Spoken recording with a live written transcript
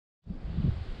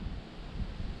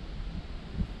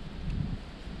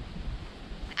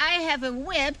I have a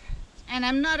whip and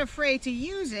I'm not afraid to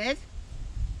use it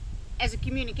as a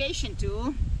communication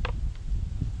tool.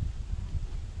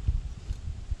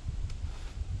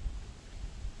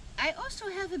 I also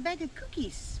have a bag of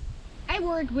cookies. I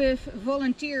work with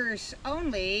volunteers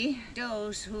only,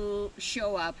 those who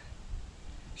show up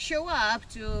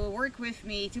to work with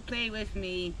me, to play with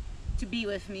me, to be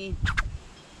with me.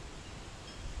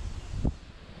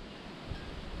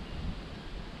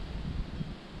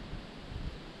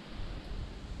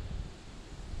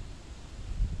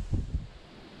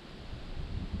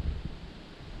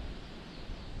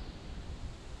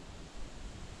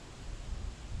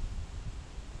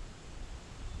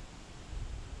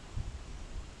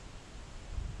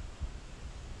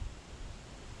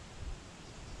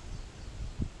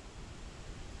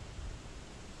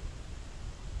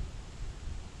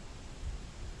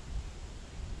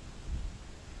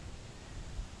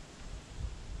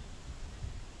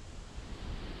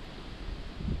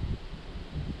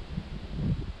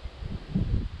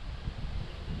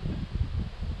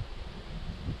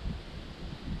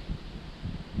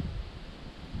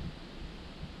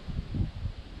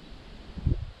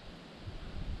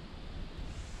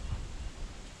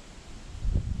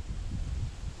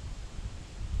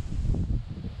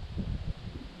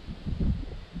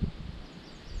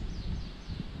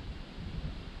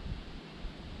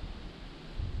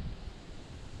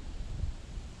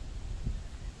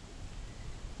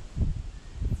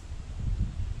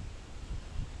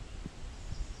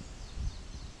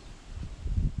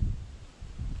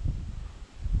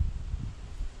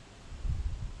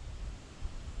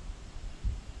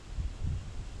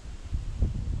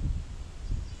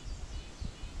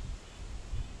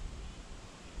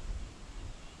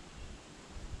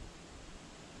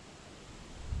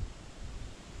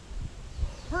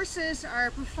 Horses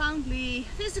are profoundly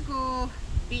physical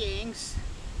beings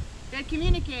that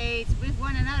communicate with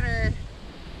one another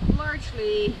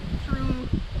largely through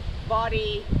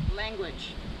body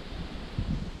language.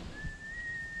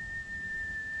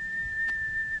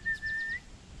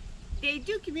 They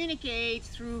do communicate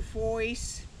through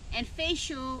voice and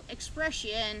facial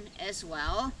expression as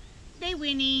well. They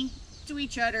whinny to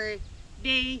each other,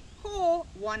 they call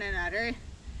one another,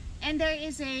 and there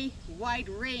is a wide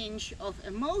range of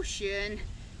emotion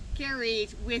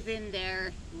carried within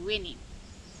their whinny.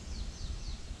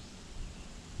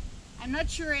 I'm not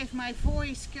sure if my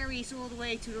voice carries all the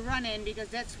way to the run-in because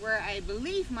that's where I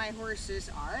believe my horses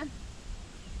are.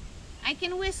 I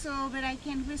can whistle, but I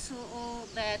can't whistle all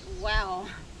that well.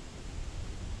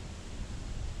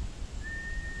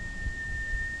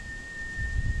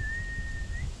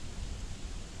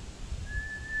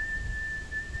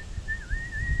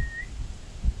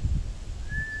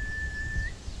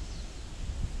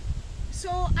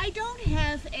 So I don't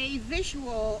have a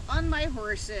visual on my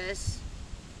horses.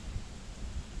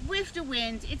 With the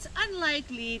wind, it's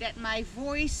unlikely that my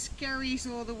voice carries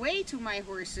all the way to my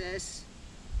horses.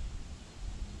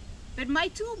 But my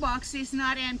toolbox is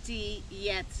not empty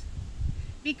yet,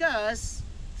 because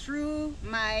through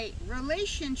my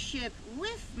relationship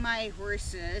with my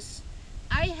horses,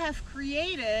 I have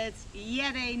created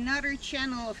yet another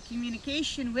channel of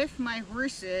communication with my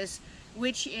horses,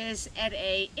 which is at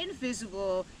an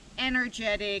invisible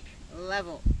energetic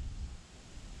level.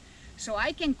 So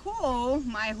I can call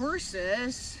my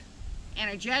horses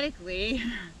energetically,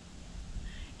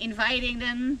 inviting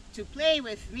them to play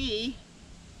with me,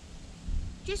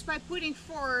 just by putting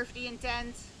forth the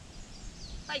intent,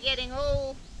 by getting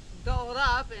all dolled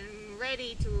up and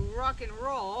ready to rock and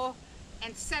roll,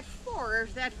 and set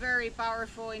forth that very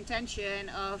powerful intention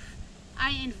of, I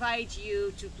invite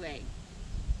you to play.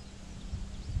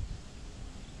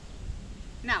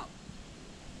 Now,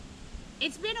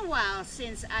 it's been a while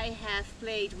since I have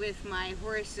played with my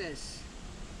horses,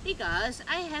 because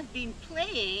I have been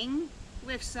playing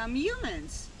with some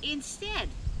humans instead.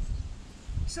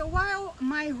 So while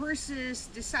my horses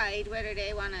decide whether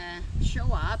they want to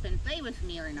show up and play with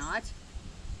me or not,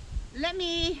 let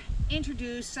me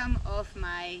introduce some of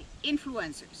my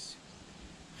influencers.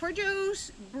 For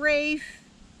those brave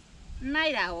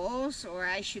night owls, or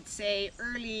I should say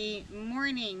early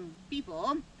morning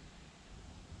people,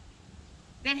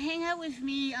 that hang out with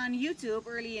me on YouTube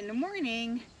early in the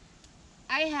morning,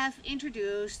 I have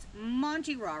introduced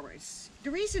Monty Roberts. The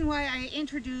reason why I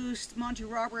introduced Monty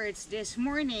Roberts this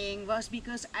morning was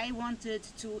because I wanted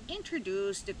to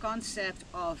introduce the concept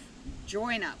of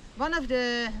join up. One of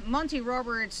the Monty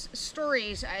Roberts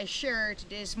stories I shared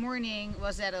this morning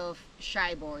was that of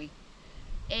Shy Boy,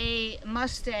 a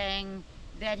Mustang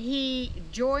that he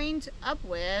joined up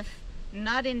with,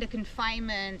 not in the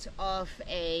confinement of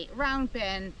a round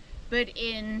pen, but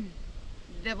in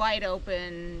the wide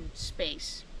open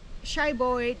space. Shy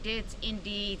Boy did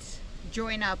indeed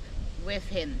join up with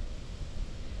him.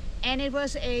 And it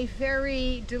was a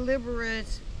very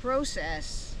deliberate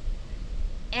process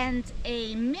and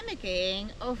a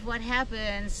mimicking of what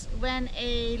happens when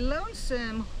a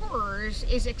lonesome horse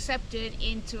is accepted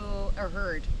into a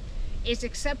herd. Is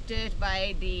accepted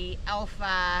by the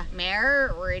alpha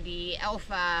mare or the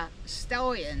alpha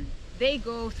stallion. They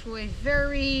go through a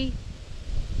very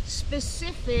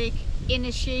specific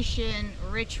initiation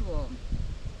ritual.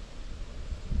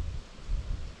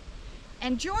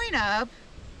 And Join Up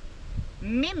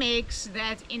mimics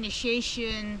that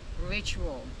initiation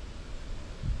ritual.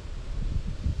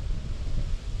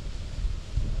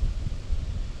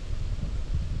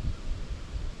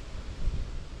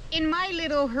 In my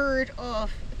little herd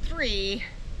of 3,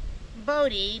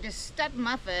 Bodhi, the stud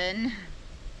muffin,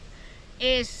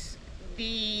 is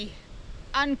the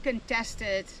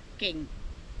uncontested king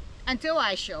until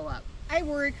I show up. I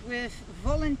work with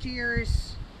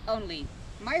volunteers only.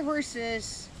 My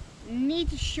horses need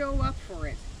to show up for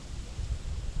it.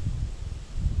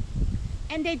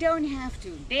 And they don't have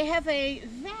to. They have a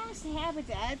vast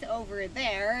habitat over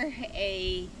there,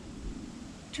 a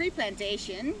tree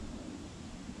plantation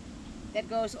that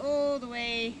goes all the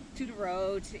way to the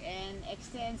road and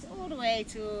extends all the way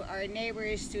to our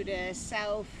neighbors to the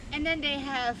south. And then they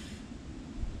have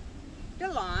the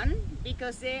lawn,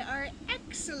 because they are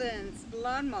excellent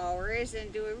lawn mowers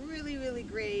and do a really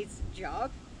great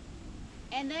job.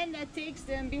 And then that takes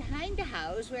them behind the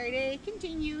house, where they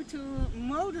continue to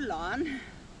mow the lawn,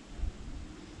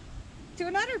 to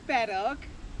another paddock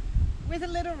with a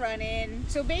little run-in.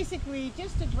 So basically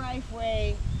just the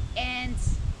driveway and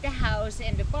the house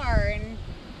and the barn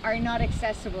are not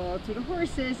accessible to the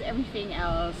horses. Everything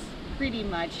else pretty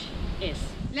much is.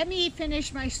 Let me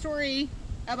finish my story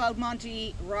about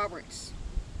Monty Roberts.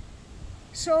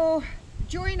 So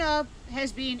Join Up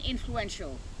has been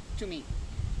influential to me.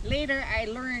 Later I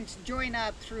learned Join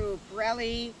Up through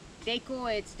Pirelli. They call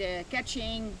it the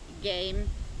catching game,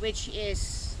 which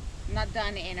is not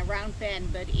done in a round pen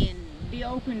but in the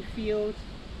open field,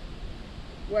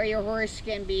 where your horse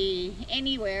can be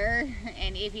anywhere,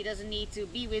 and if he doesn't need to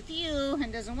be with you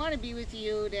and doesn't want to be with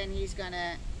you, then he's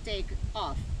gonna take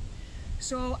off.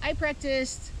 So I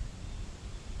practiced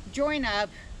Join Up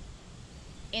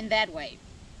in that way,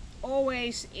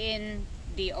 always in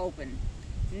the open,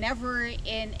 never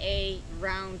in a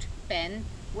round pen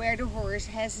where the horse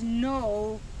has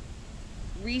no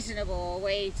reasonable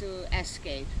way to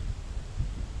escape.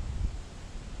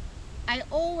 I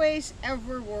always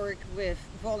ever work with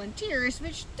volunteers,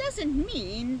 which doesn't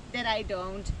mean that I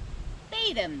don't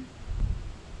pay them.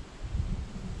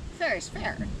 Fair is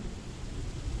fair.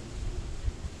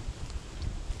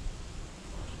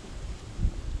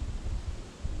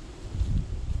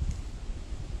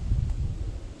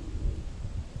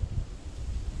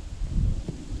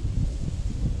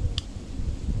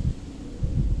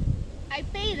 I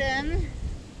pay them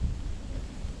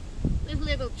with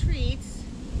little treats.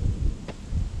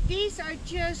 These are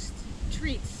just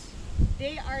treats.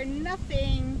 They are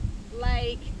nothing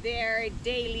like their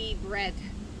daily bread.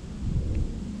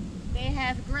 They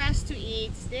have grass to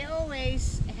eat. They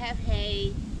always have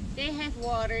hay. They have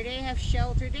water. They have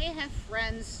shelter. They have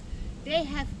friends. They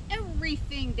have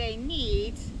everything they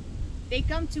need. They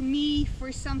come to me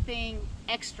for something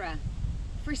extra,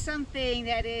 for something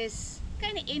that is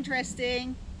kind of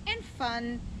interesting and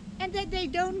fun, and that they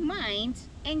don't mind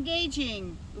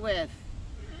engaging with.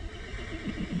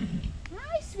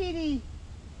 Hi, sweetie.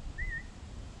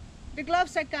 The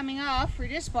gloves are coming off for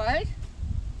this part.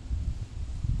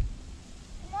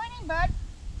 Good morning, bud.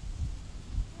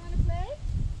 You want to play?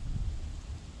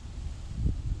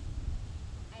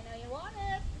 I know you want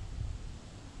it.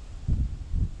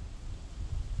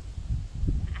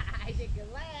 I think you're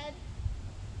glad.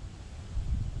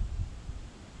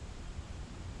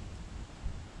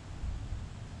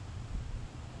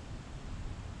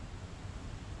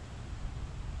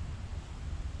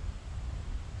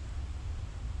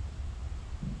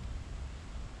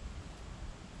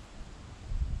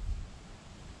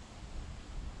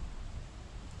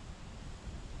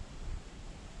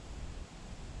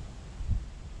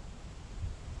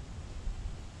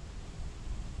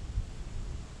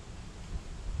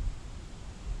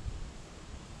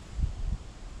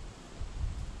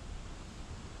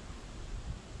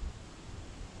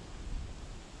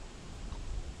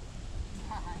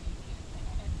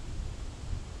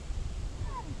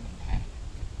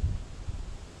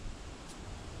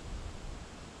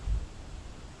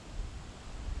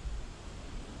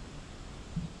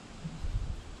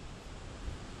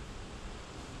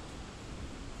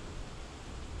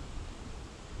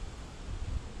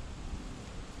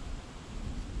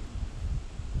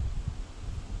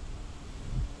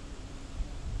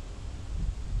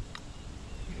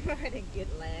 What a good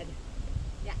lad.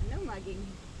 Yeah, no mugging.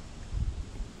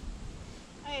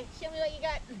 Alright, show me what you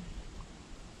got.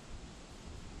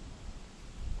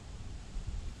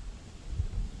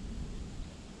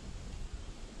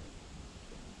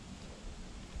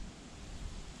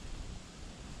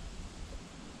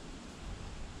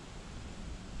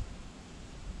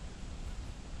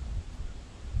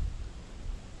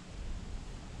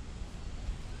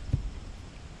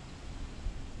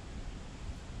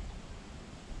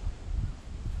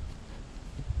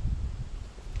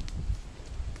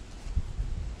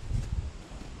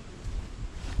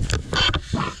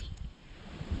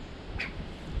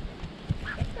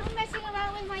 Stop messing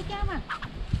around with my camera.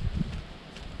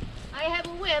 I have a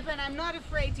whip and I'm not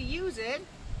afraid to use it.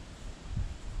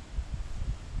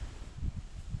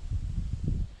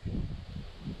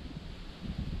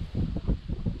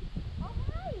 Oh,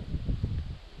 hi.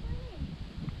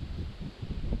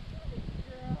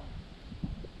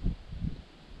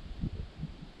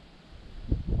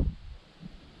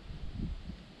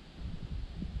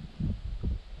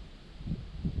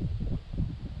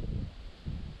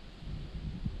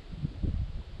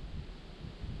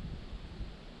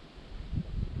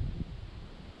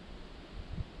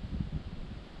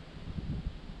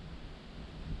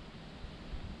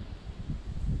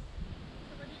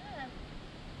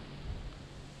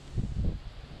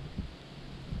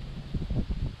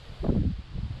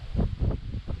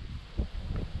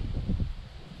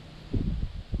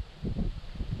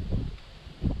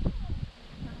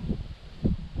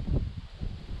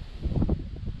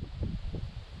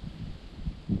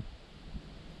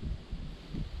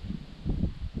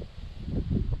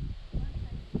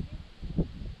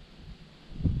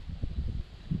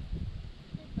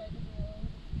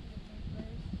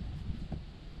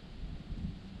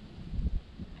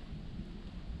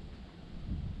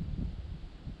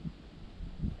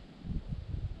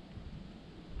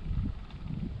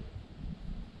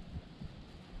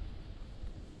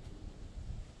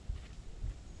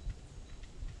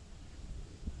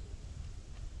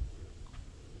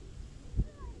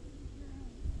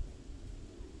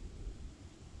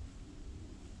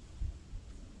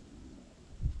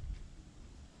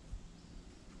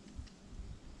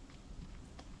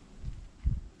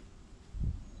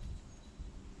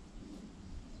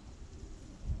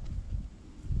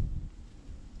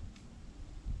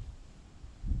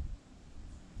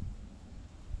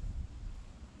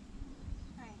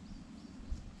 Hi.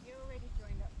 Good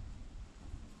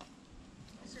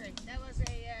girl. That was a,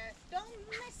 don't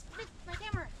mess with my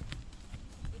camera.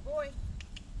 Good boy.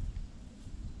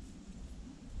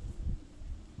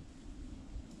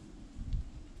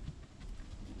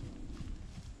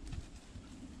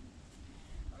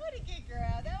 What a good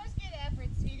girl. That was good effort,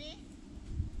 sweetie.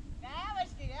 That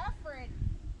was good effort.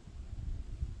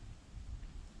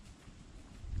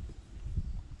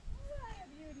 What a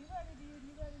beauty, what a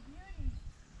beauty, what a beauty.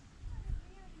 What a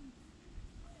beauty.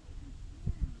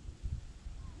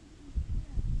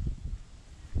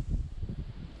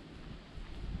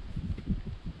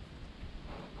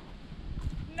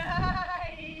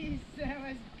 Nice! That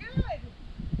was good!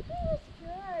 That was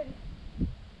good!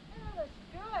 That was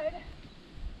good!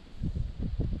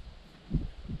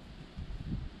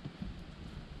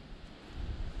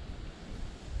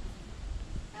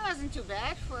 That wasn't too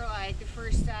bad for like the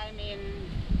first time in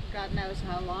God knows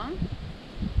how long.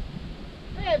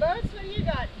 Hey, Boats, what do you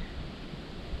got?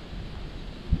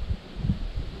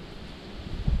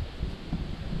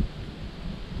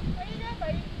 What do you got,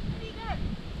 buddy? What do you got?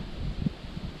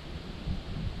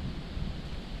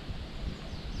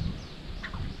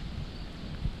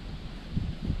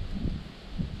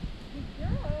 Good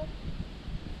girl.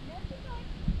 That's a good girl.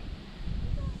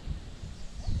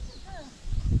 That's a good girl.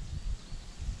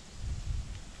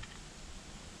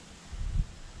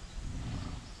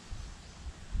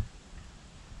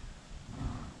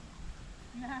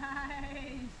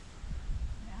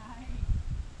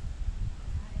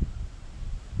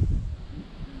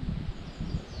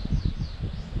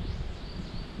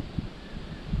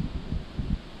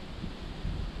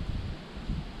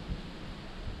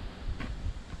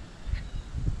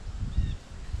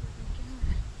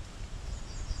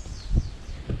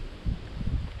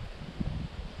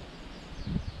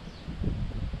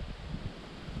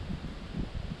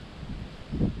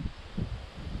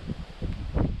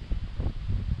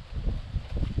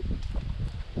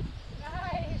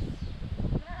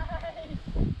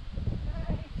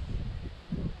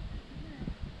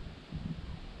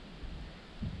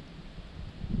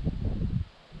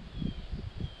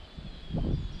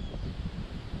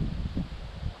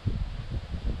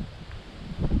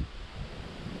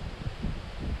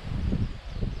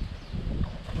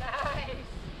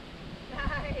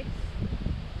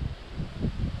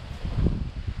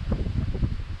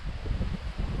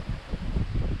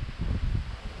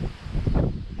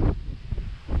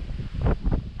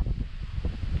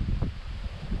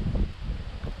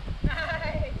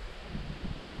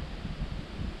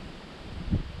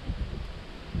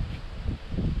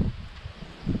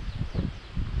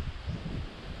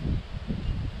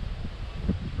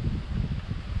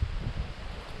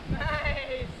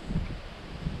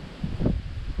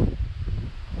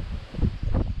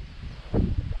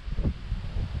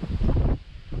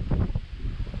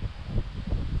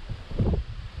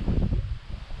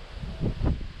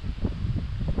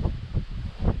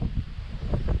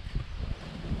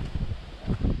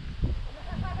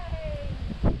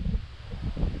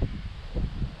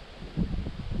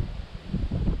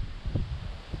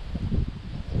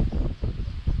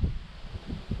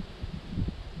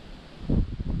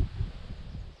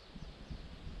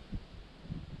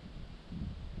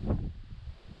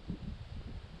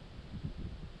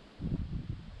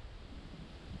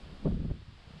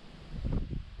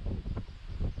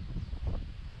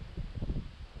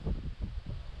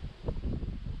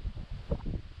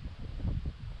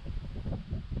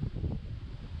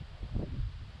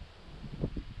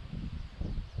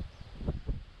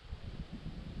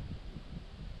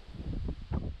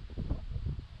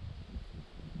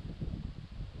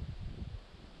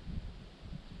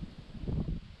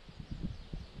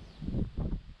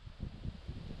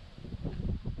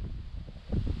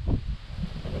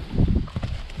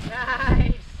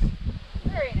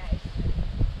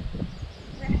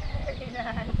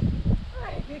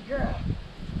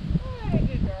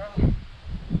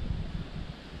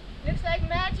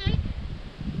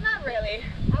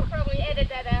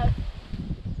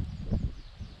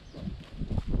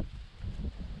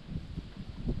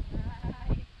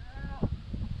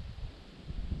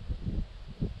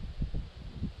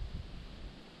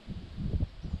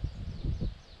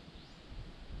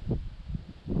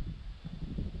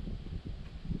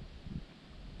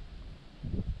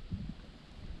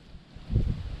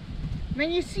 when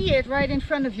you see it right in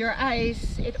front of your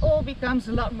eyes, it all becomes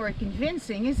a lot more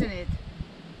convincing, isn't it?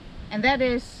 And that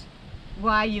is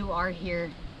why you are here.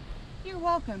 You're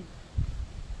welcome.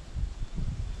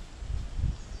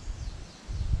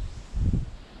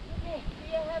 Okay,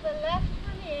 do you have a left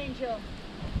for me, Angel?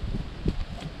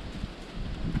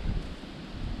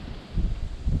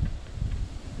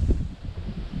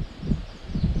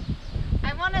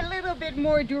 I want a little bit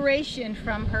more duration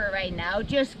from her right now.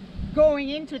 Just going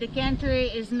into the canter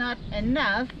is not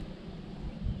enough.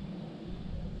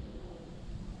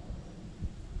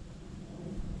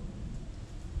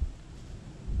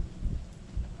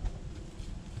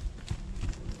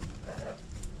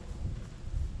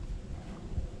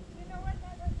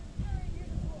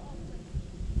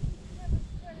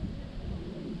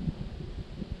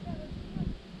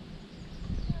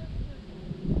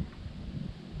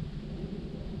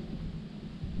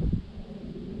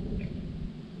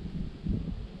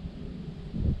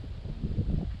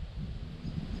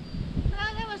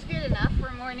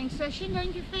 Morning session,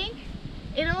 don't you think?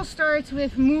 It all starts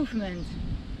with movement.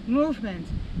 Movement.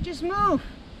 Just move.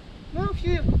 Move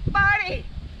your body.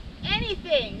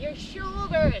 Anything. Your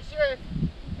shoulders, your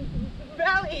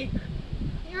belly,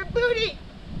 your booty.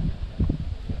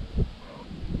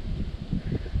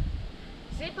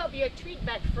 Zip up your treat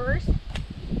back first.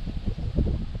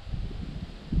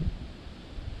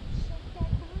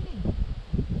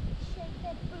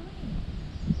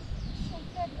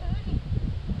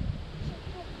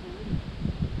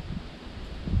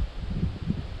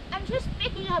 Just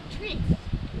picking up treats.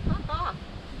 Fuck off.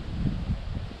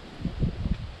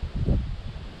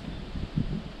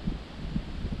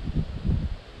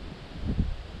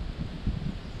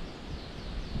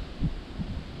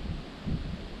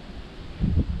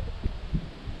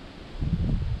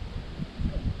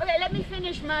 Okay, let me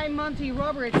finish my Monty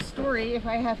Roberts story if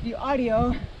I have the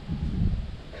audio.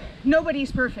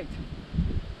 Nobody's perfect.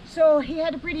 So he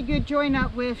had a pretty good join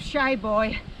up with Shy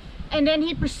Boy. And then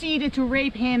he proceeded to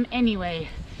rape him anyway.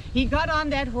 He got on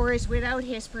that horse without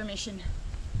his permission.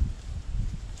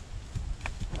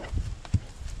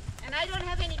 And I don't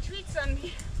have any treats on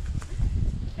me.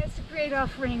 That's a great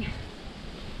offering.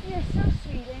 You're so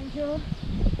sweet, Angel.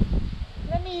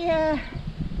 Let me,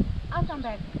 I'll come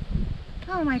back.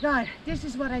 Oh my God, this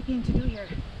is what I came to do here.